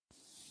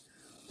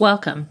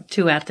Welcome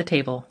to At the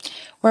Table,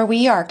 where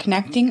we are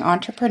connecting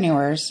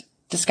entrepreneurs,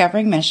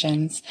 discovering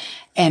missions,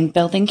 and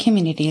building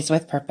communities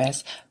with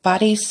purpose,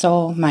 body,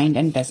 soul, mind,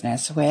 and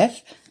business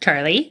with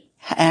Charlie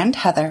and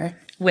Heather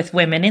with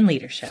Women in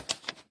Leadership.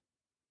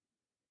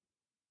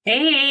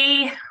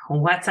 Hey,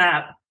 what's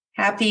up?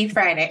 Happy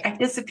Friday. I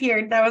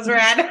disappeared. That was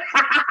rad.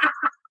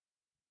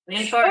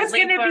 It's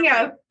going to be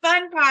a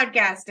fun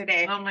podcast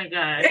today. Oh my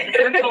God.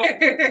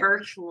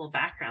 Virtual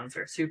backgrounds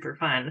are super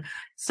fun.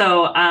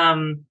 So,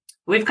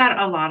 we've got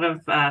a lot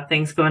of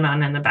things going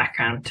on in the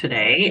background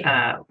today.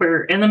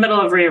 We're in the middle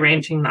of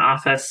rearranging the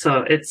office,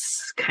 so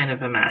it's kind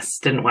of a mess.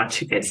 Didn't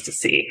want you guys to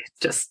see.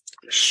 Just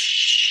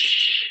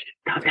shh.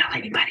 Don't tell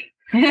anybody.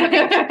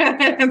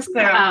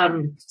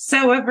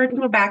 So a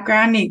virtual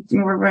background,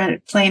 we're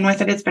playing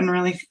with it. It's been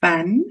really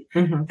fun.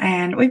 Mm-hmm.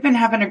 And we've been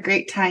having a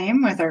great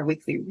time with our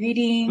weekly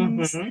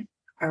readings,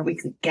 our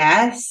weekly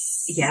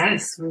guests.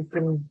 Yes, we've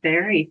been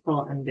very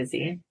full and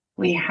busy.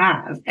 We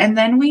have. And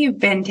then we've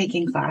been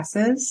taking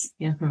classes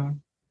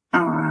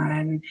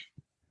on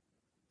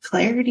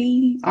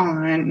clarity,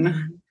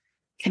 on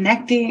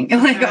connecting,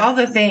 like all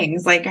the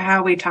things, like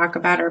how we talk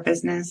about our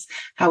business,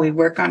 how we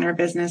work on our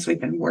business.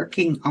 We've been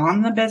working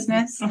on the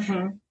business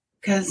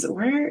because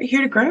we're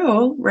here to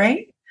grow,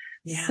 right?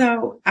 Yeah.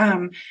 So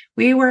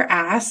we were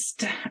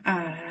asked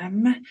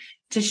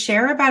to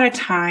share about a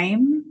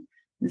time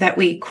that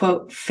we,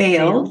 quote,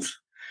 failed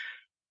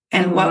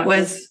and what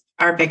was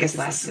our biggest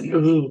lesson.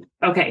 Ooh.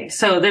 Okay.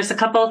 So there's a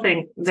couple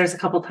times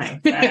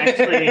that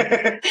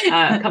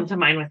actually come to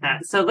mind with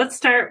that. So let's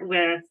start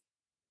with,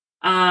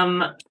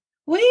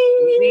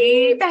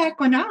 way back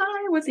when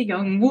I was a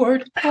young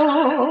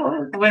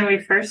warthog. When we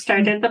first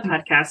started the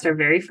podcast, our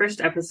very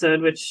first episode,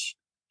 which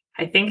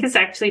I think is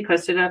actually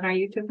posted on our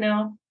YouTube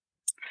now.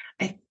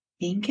 I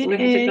think it is.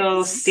 We had to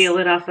go steal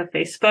it off of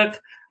Facebook.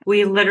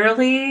 We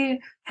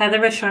literally, Heather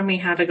was showing me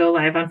how to go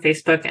live on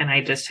Facebook and I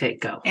just hit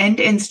go. And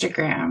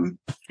Instagram.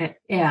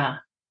 Yeah.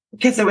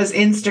 Because it was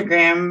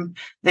Instagram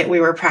that we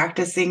were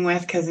practicing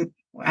with because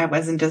I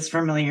wasn't as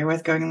familiar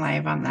with going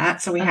live on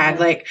that. So we had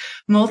like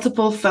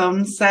multiple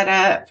phones set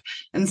up.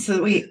 And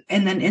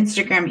and then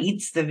Instagram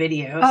eats the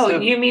video. Oh, so.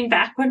 You mean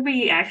back when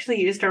we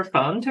actually used our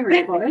phone to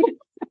record?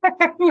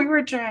 We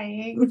were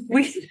trying.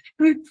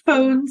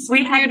 Phones.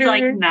 We had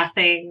like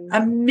nothing.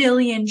 A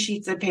million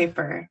sheets of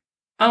paper.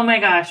 Oh my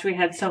gosh, we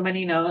had so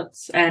many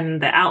notes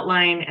and the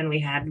outline, and we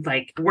had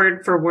like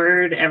word for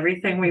word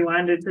everything we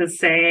wanted to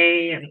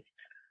say. And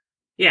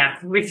yeah,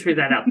 we threw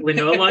that out the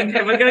window a long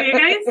time ago, you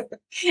guys.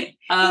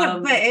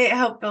 But it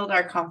helped build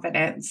our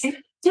confidence. It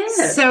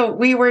did. So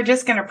we were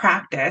just going to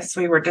practice.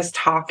 We were just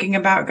talking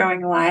about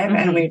going live,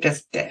 and we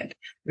just did.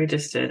 We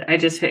just did. I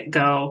just hit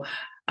go.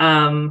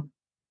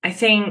 I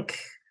think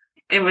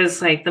it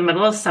was like the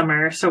middle of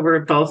summer, so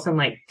we're both in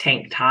like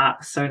tank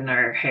tops, and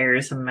our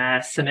hair's a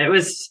mess, and it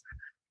was.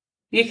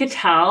 You could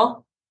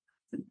tell.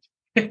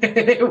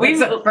 It was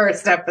the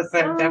first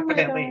episode,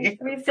 definitely.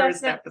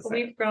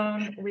 We've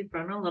grown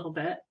a little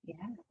bit. Yeah.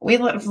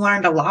 We've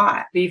learned a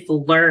lot. We've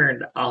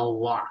learned a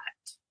lot.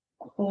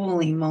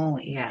 Holy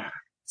moly. Yeah.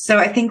 So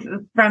I think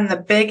one of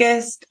the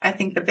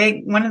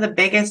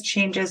biggest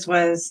changes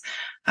was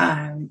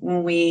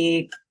when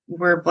we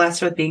were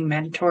blessed with being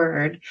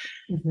mentored,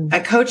 a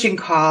coaching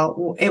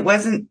call. It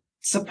wasn't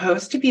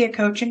supposed to be a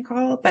coaching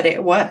call, but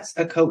it was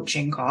a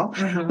coaching call.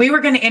 We were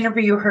going to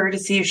interview her to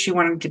see if she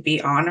wanted to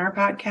be on our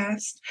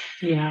podcast.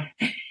 Yeah.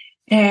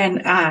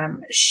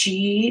 And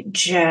she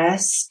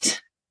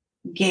just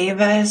gave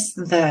us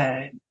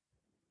the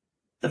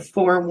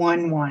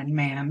 411,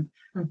 man.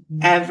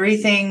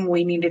 Everything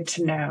we needed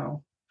to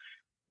know.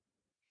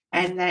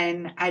 And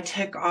then I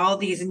took all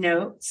these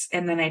notes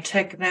and then I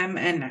took them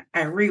and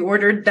I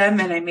reordered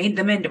them and I made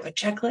them into a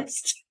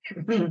checklist.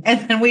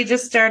 And then we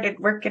just started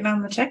working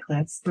on the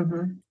checklist.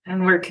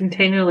 And we're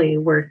continually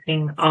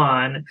working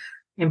on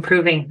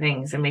improving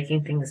things and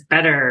making things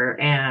better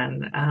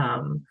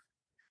and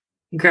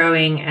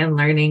growing and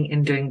learning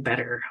and doing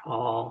better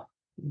all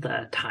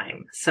the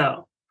time.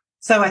 So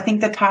I think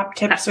the top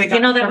tips we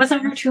got. That was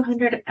over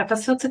 200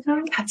 episodes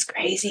ago. That's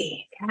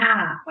crazy.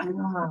 Yeah.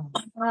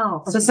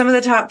 Wow. So some of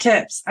the top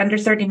tips under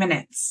 30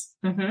 minutes.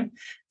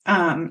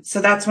 So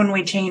that's when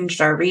we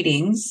changed our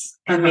readings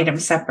and made them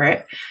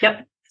separate.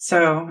 Yep.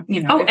 So,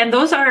 and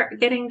those are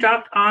getting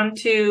dropped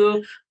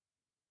onto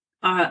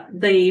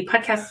the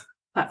podcast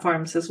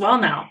platforms as well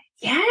now.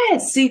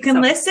 Yes. So you can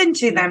listen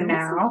to them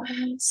now.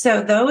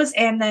 So those,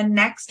 and then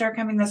next are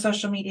coming the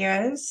social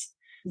medias.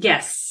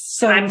 Yes.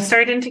 So I'm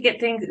starting to get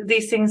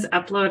these things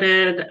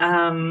uploaded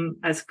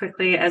as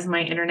quickly as my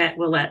internet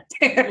will let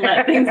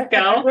things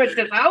go. Which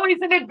is always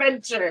an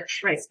adventure.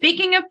 Right.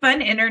 Speaking of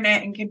fun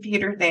internet and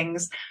computer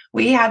things,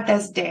 we had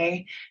this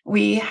day.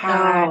 We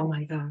had oh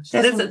my gosh.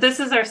 This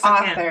is our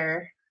second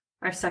author.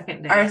 Our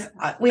second day.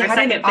 We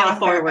had an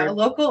author, a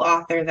local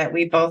author that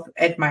we both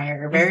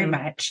admire very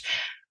much,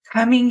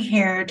 coming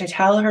here to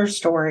tell her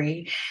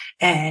story.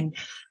 And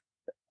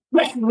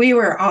we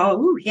were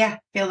all,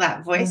 feel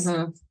that voice.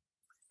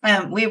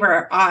 we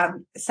were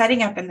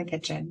setting up in the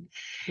kitchen,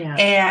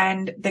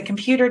 and the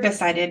computer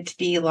decided to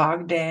be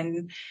logged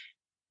in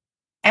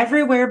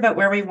everywhere but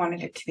where we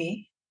wanted it to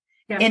be.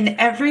 Yeah. In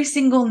every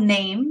single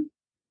name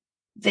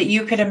that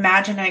you could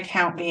imagine an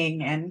account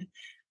being in.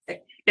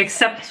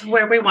 Except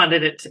where we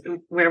wanted it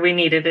to, where we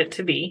needed it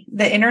to be.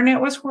 The internet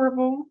was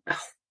horrible.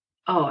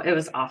 Oh, it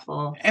was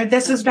awful. And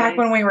this was back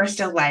when we were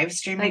still live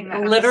streaming.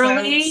 Like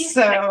literally,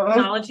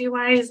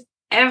 technology-wise,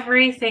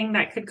 everything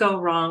that could go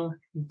wrong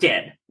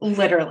did.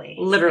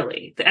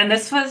 Literally. And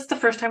this was the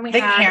first time we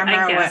had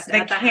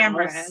the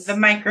camera, the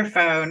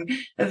microphone,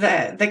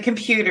 the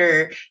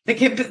computer,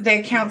 the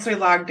accounts we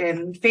logged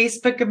in.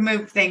 Facebook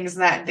moved things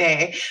that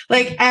day.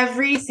 Like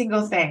every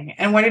single thing.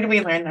 And what did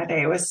we learn that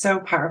day? It was so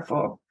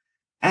powerful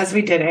as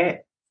we did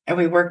it. And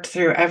we worked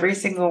through every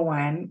single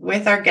one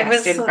with our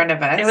guest in front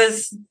of us. It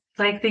was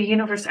like the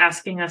universe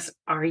asking us,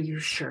 are you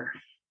sure?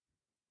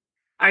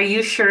 Are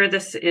you sure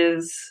this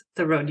is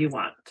the road you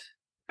want?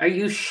 Are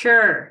you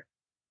sure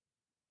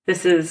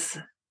this is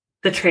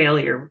the trail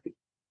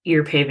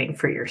you're paving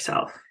for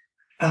yourself?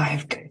 Oh, I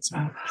have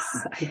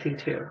goosebumps. I do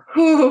too.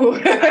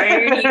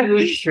 Are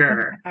you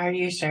sure? Are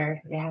you sure?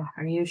 Yeah.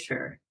 Are you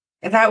sure?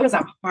 That was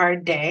a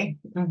hard day.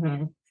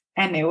 Mm-hmm.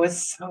 And it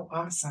was so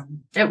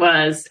awesome. It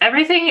was.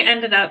 Everything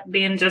ended up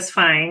being just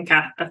fine.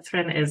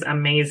 Catherine is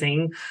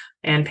amazing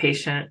and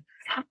patient.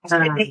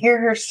 To hear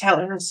her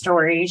tell her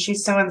story,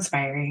 she's so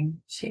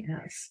inspiring. She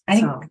is. I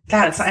think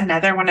that's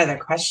another one of the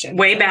questions.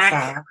 Way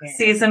back,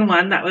 season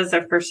 1, that was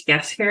our first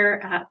guest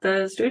here at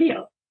the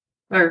studio.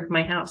 Or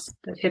my house,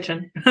 the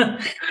kitchen.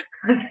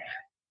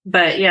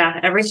 But yeah,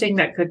 everything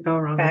that could go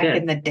wrong back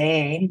in the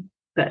day.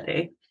 That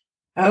day.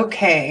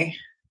 Okay.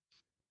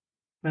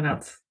 What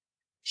else?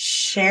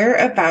 Share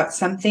about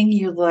something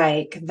you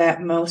like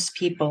that most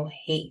people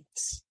hate.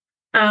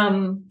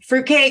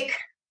 Fruitcake.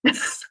 Do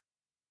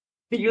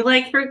you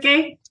like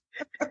fruitcake?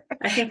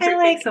 I think I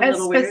like a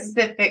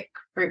specific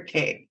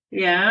fruitcake.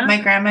 Yeah. My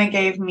grandma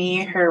gave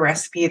me her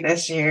recipe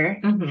this year,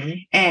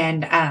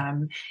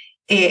 and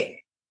it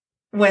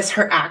was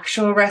her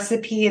actual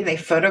recipe, and they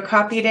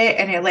photocopied it,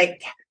 and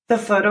the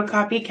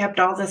photocopy kept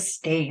all the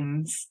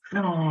stains.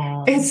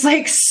 Oh, it's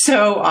like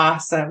so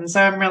awesome.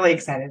 So I'm really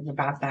excited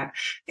about that.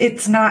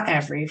 It's not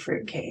every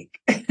fruitcake.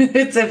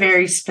 It's a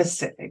very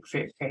specific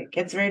fruitcake.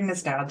 It's very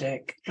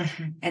nostalgic,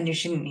 and you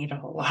shouldn't eat a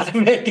whole lot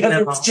of it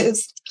because it's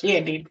just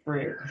candied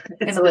fruit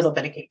and a little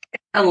bit of cake.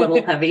 A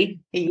little heavy.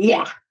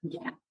 Yeah.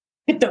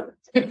 All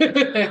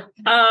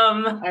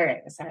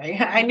right. Sorry.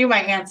 I knew my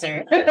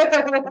answer.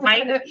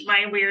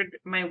 my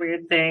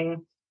weird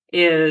thing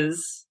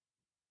is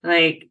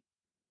like,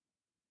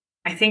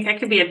 I think I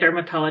could be a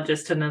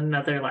dermatologist in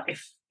another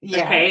life.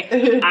 Yeah.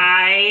 Okay.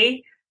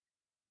 I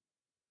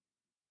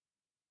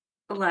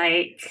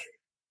like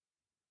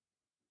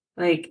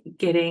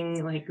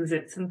getting like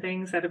zits and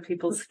things out of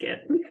people's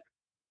skin.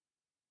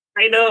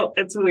 I know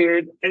it's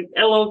weird. It's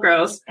a little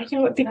gross. I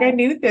don't think I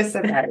knew this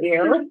about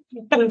you.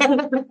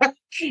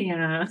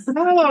 Yeah.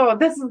 Oh,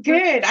 this is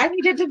good. I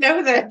needed to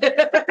know that.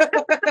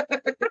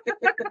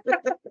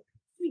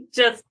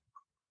 Just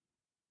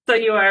so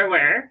you are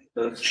aware.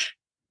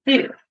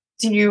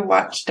 Do you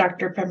watch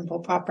Dr.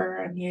 Pimple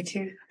Popper on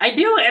YouTube? I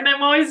do, and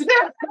I'm always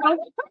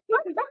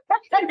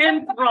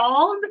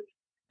enthralled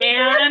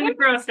and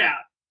grossed out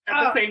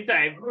at the same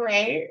time.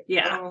 Right?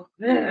 Yeah. Oh.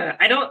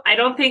 I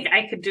don't think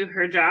I could do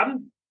her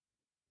job.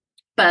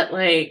 But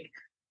like,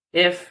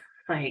 if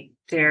like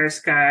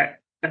Dare's got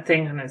a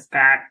thing on his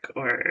back,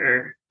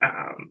 or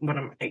one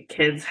of my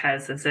kids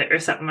has a zit or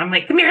something, I'm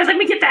like, come here, let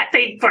me get that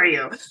thing for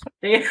you.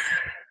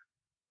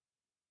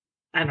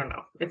 I don't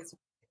know.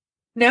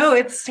 No,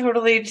 it's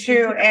totally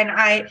true. And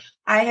I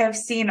have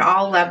seen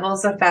all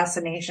levels of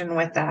fascination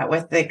with that,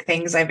 with the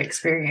things I've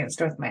experienced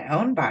with my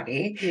own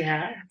body.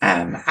 Yeah.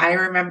 I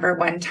remember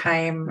one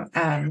time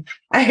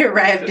I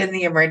arrived in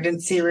the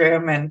emergency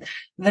room, and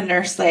the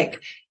nurse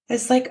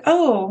is like,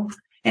 oh,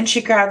 and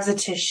she grabs a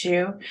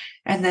tissue,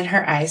 and then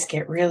her eyes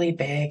get really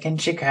big,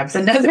 and she grabs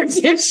another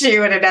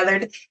tissue and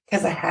another,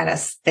 because I had a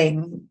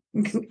thing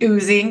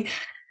oozing.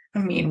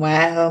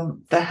 Meanwhile,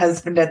 the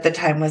husband at the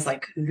time was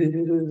like,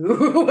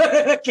 ooh,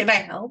 can I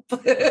help?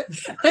 Weird.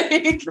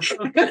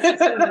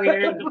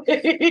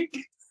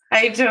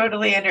 I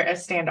totally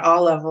understand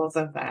all levels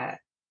of that.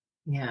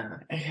 Yeah.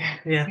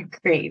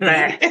 Crazy.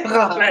 Right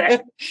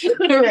at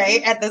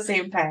the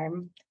same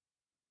time.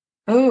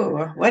 Ooh,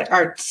 what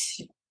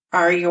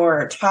are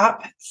your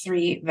top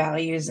 3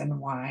 values and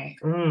why?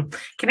 Can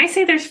I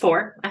say there's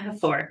 4? I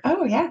have 4.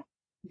 Oh, yeah.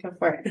 Go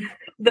for it.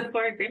 The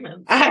 4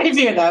 agreements. I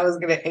knew that was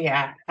going to,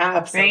 yeah,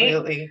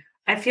 absolutely. Right?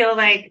 I feel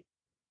like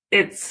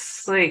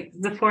it's like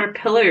the 4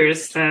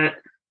 pillars that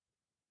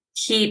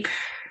keep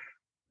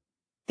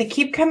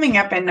coming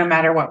up, and no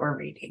matter what we're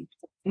reading,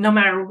 no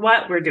matter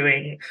what we're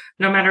doing,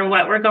 no matter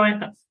what we're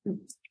going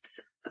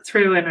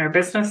through in our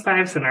business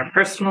lives and our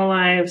personal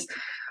lives,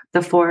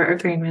 the 4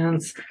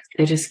 agreements,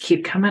 they just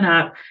keep coming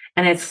up.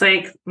 And it's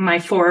like my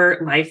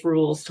 4 life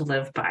rules to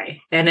live by.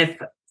 And if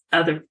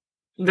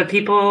the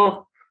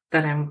people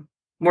that I'm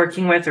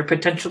working with or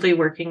potentially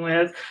working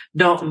with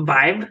don't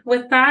vibe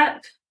with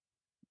that,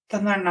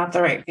 then they're not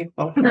the right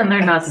people. Then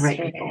they're not the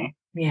right people.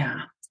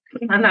 Yeah.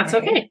 And that's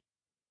okay.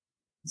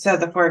 So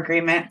the 4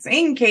 agreements,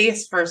 in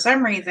case for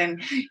some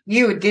reason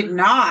you did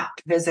not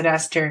visit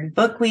us during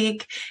book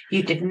week,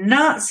 you did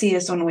not see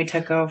us when we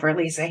took over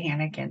Lisa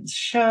Hannigan's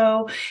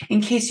show,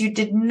 in case you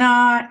did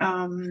not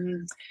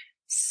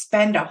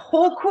spend a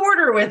whole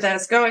quarter with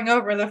us going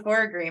over the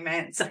 4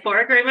 agreements. The 4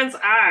 agreements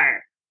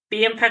are: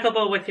 be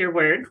impeccable with your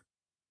word.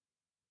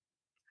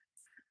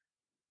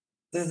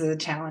 This is a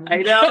challenge. I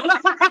know.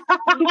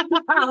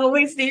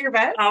 Always do your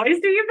best.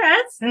 Always do your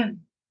best.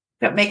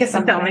 Don't make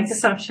assumptions. Don't make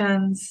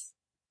assumptions.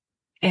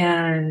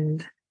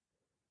 And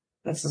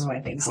this is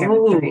why things get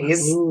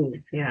 3s. Ooh,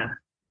 yeah.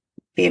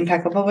 Be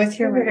impeccable with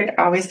your word.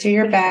 Always do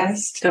your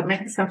best. Don't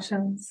make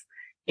assumptions.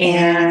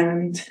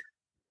 And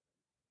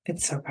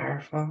it's so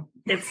powerful.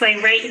 It's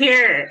like right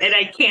here. And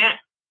I can't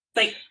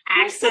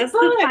access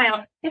the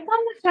file. It's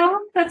on the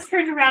shelf that's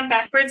turned around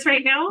backwards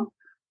right now.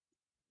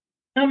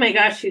 Oh my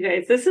gosh, you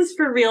guys. This is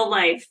for real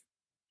life.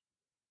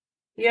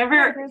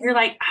 You're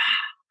like,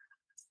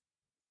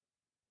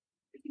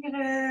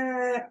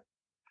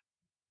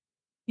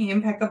 Be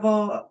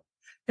impeccable.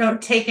 Don't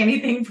take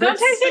anything personally. Don't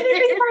take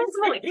anything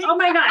personally. Oh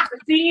my gosh.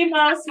 The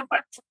most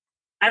important.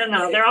 I don't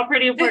know. They're all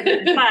pretty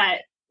important.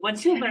 But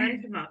once you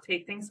learn to not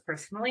take things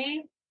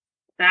personally,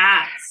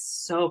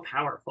 that's so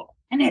powerful.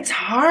 And it's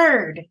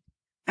hard.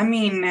 I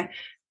mean,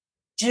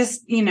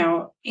 just,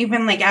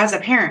 even as a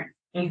parent,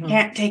 you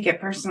can't take it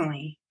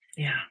personally.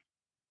 Yeah.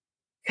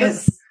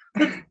 Because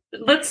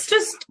let's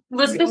just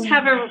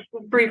have a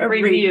brief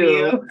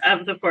review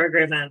of the 4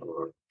 agreements.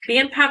 Be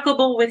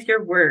impeccable with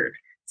your word.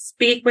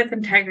 Speak with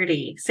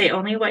integrity. Say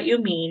only what you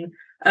mean.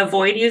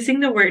 Avoid using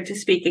the word to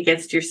speak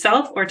against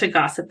yourself or to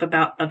gossip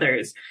about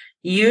others.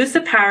 Use the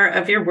power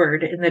of your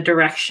word in the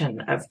direction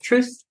of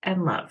truth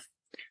and love.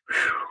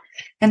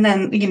 And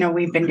then,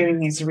 we've been doing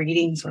these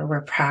readings where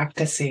we're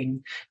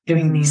practicing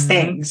doing these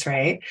things,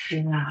 right?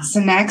 Yeah. So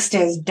next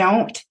is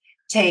don't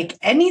take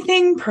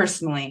anything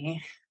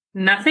personally.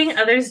 Nothing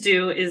others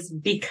do is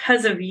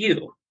because of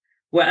you.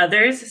 What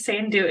others say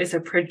and do is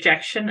a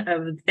projection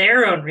of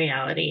their own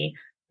reality,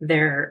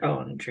 their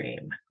own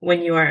dream.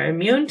 When you are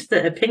immune to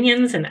the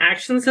opinions and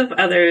actions of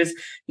others,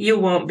 you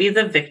won't be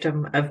the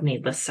victim of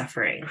needless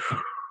suffering.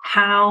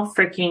 How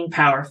freaking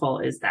powerful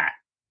is that?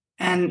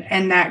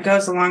 And that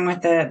goes along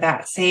with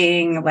that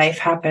saying, life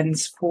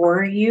happens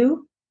for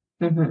you,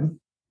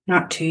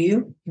 not to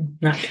you.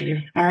 Not to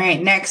you. All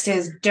right. Next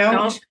is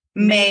don't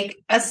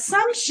make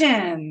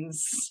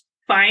assumptions.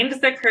 Find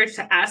the courage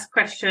to ask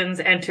questions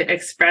and to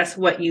express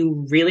what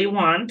you really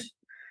want.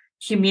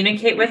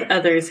 Communicate with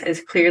others as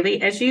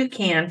clearly as you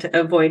can to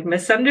avoid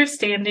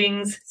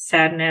misunderstandings,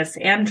 sadness,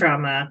 and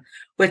drama.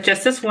 With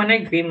just this 1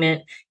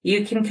 agreement,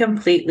 you can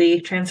completely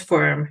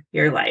transform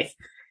your life.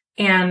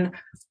 And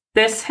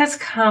this has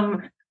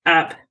come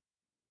up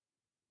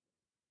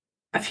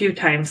a few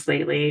times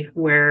lately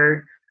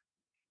where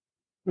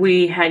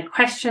we had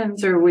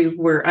questions or we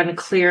were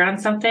unclear on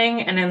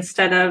something. And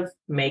instead of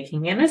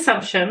making an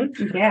assumption,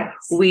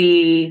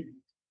 we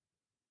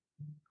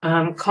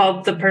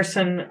called the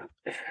person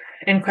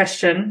in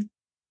question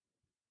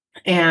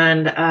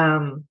and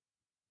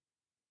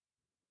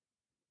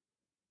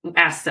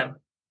asked them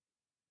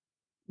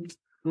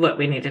what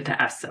we needed to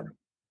ask them.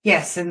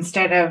 Yes,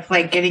 instead of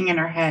getting in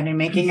our head and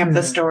making up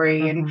the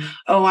story and,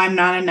 I'm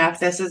not enough,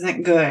 this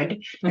isn't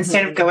good,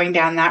 instead of going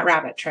down that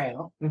rabbit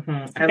trail.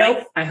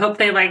 I hope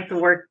they like the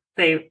work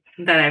that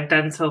I've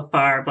done so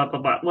far, blah, blah,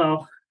 blah.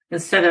 Well,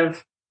 instead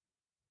of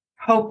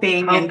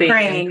hoping and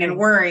praying and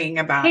worrying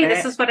about it. Hey,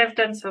 this is what I've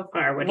done so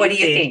far. What do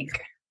you think?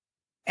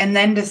 And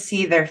then to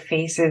see their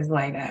faces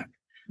light up.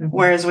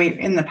 Whereas we,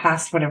 in the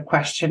past, would have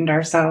questioned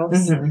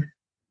ourselves.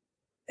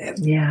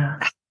 Yeah.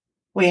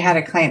 We had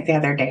a client the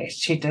other day.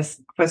 She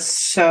just was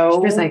so... She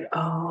was like,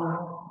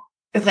 oh.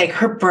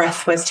 Her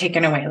breath was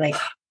taken away.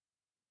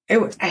 It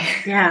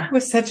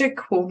was such a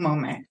cool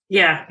moment.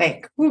 Yeah.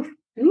 Ooh.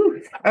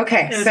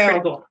 Okay,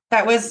 so cool.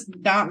 That was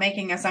not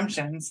making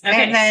assumptions.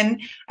 Okay. And then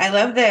I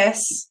love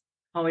this.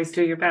 Always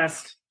do your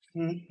best.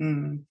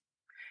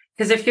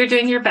 Because if you're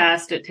doing your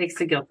best, it takes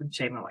the guilt and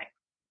shame away.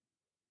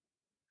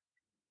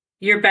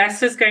 Your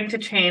best is going to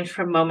change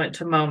from moment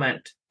to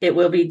moment. It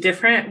will be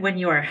different when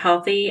you are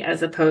healthy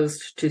as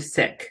opposed to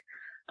sick.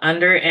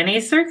 Under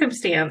any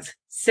circumstance,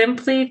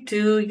 simply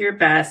do your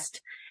best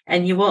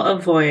and you will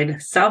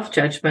avoid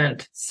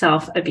self-judgment,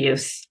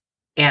 self-abuse,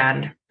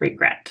 and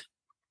regret.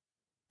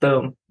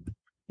 Boom.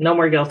 No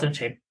more guilt and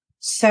shame.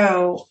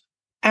 So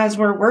as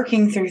we're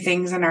working through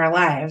things in our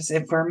lives,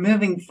 if we're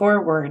moving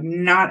forward,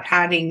 not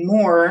adding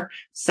more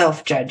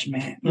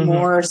self-judgment,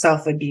 more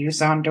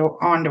self-abuse onto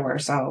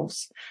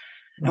ourselves,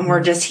 and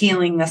we're just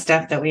healing the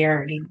stuff that we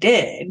already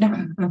did,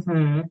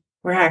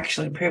 we're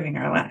actually improving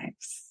our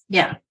lives.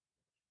 Yeah.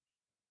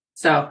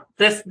 So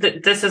this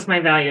is my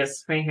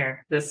values right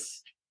here.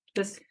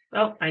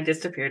 I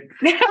disappeared.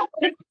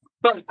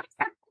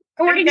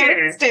 we're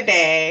nerds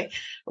today.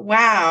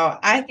 Wow.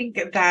 I think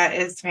that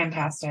is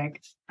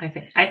fantastic. I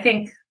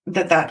think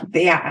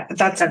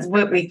that's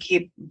what we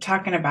keep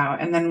talking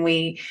about. And then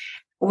we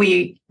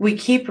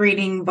keep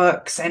reading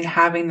books and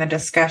having the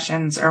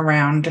discussions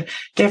around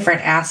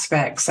different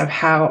aspects of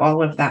how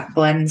all of that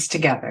blends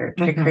together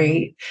to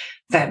create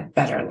that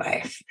better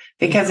life,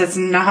 because it's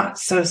not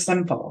so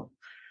simple.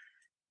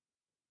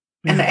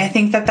 And I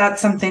think that that's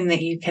something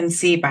that you can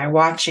see by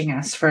watching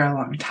us for a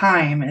long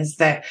time, is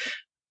that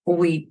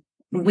we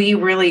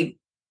really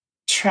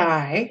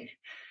try.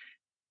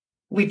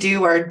 We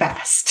do our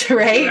best,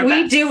 right?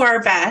 We do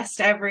our best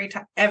every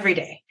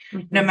day,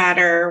 no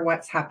matter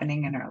what's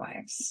happening in our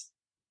lives.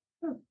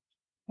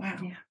 Wow.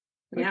 Yeah.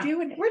 We're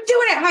doing it. We're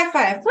doing it. High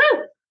five.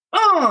 Woo!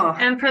 Oh.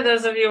 And for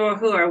those of you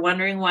who are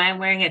wondering why I'm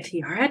wearing a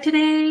tiara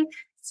today,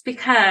 it's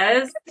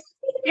because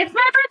it's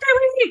my birthday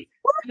week.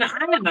 And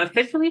I am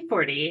officially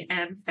 40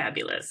 and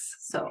fabulous.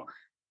 So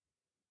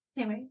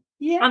anyway,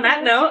 on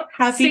that note,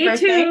 stay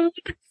tuned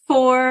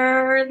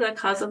for the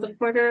cause of the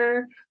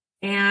quarter,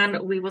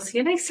 and we will see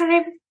you next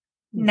time.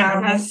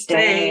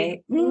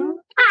 Namaste.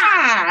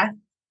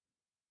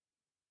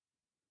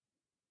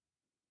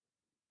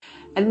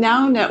 And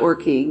now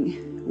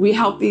networking. We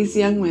help these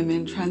young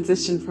women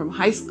transition from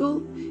high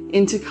school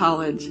into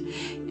college.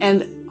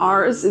 And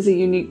ours is a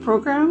unique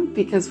program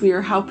because we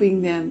are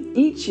helping them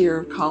each year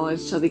of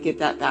college till they get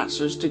that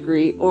bachelor's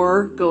degree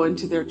or go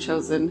into their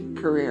chosen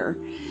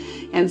career.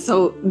 And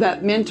so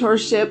that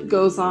mentorship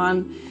goes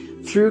on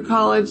through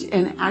college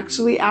and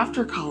actually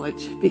after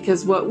college,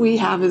 because what we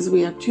have is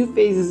we have 2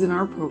 phases in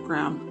our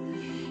program.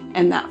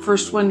 And that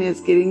first one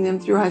is getting them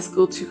through high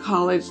school to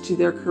college to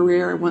their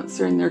career. And once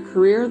they're in their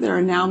career, they're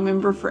a Now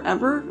member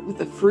forever with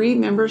a free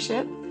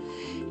membership.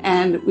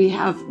 And we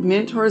have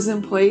mentors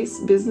in place,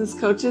 business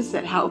coaches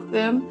that help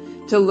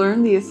them to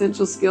learn the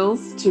essential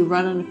skills to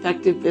run an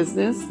effective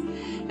business.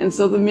 And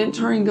so the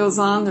mentoring goes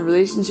on, the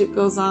relationship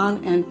goes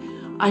on, and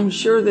I'm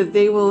sure that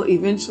they will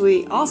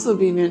eventually also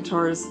be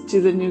mentors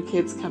to the new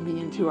kids coming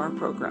into our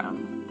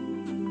program.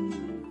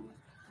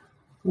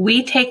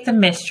 We take the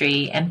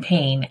mystery and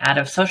pain out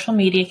of social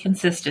media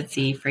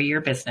consistency for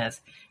your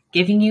business,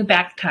 giving you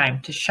back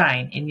time to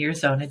shine in your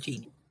zone of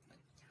genius.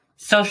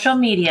 Social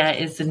media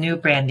is the new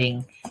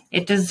branding.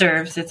 It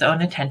deserves its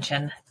own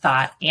attention,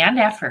 thought, and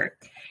effort.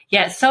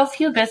 Yet so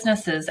few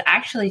businesses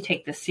actually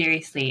take this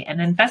seriously and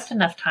invest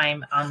enough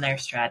time on their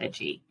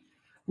strategy.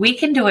 We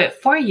can do it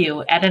for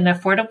you at an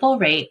affordable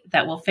rate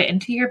that will fit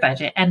into your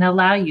budget and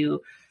allow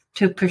you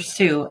to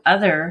pursue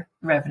other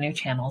revenue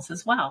channels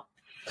as well.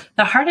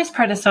 The hardest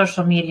part of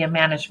social media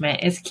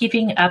management is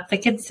keeping up the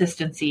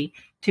consistency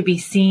to be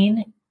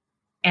seen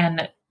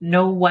and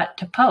know what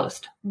to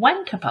post,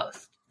 when to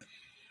post.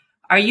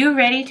 Are you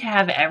ready to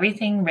have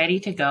everything ready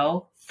to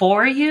go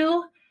for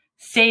you,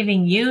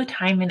 saving you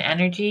time and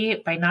energy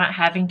by not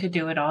having to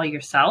do it all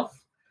yourself?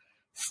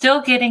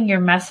 Still getting your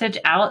message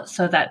out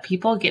so that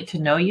people get to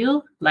know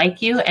you,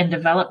 like you, and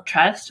develop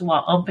trust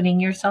while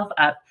opening yourself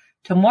up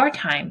to more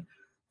time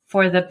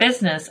for the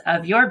business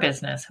of your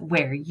business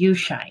where you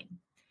shine.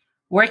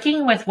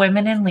 Working with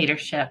Women in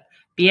Leadership,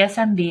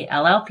 BSMB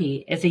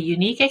LLP, is a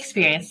unique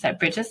experience that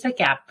bridges the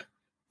gap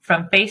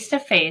from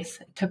face-to-face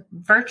to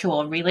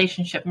virtual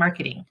relationship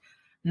marketing.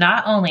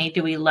 Not only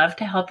do we love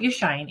to help you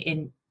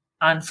shine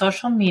on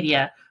social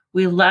media,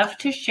 we love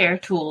to share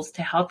tools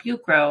to help you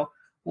grow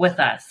with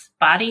us,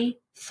 body,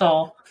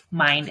 soul,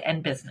 mind,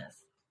 and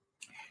business.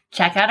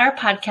 Check out our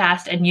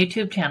podcast and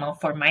YouTube channel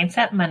for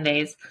Mindset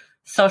Mondays,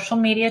 Social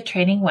Media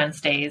Training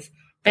Wednesdays,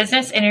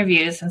 business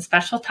interviews and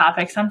special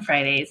topics on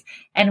Fridays,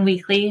 and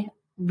weekly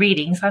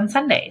readings on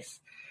Sundays.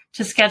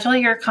 To schedule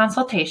your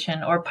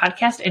consultation or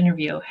podcast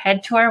interview,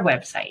 head to our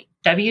website,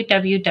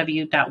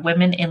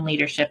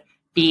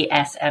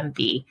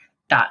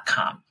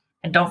 www.womeninleadershipbsmb.com.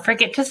 And don't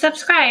forget to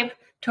subscribe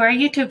to our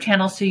YouTube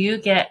channel so you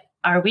get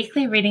our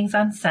weekly readings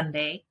on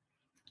Sunday,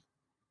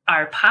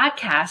 our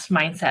podcast,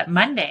 Mindset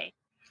Monday,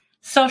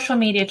 Social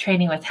Media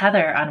Training with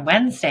Heather on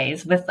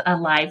Wednesdays with a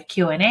live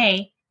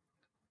Q&A,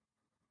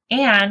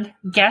 and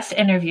guest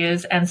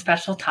interviews and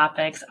special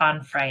topics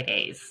on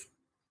Fridays.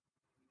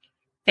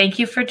 Thank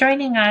you for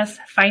joining us.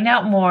 Find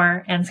out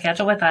more and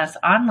schedule with us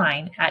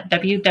online at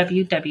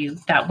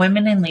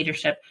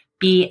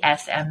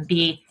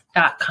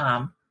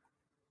www.womeninleadershipbsmb.com,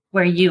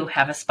 where you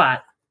have a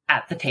spot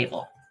at the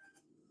table.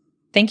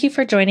 Thank you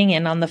for joining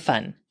in on the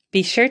fun.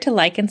 Be sure to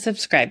like and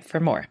subscribe for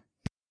more.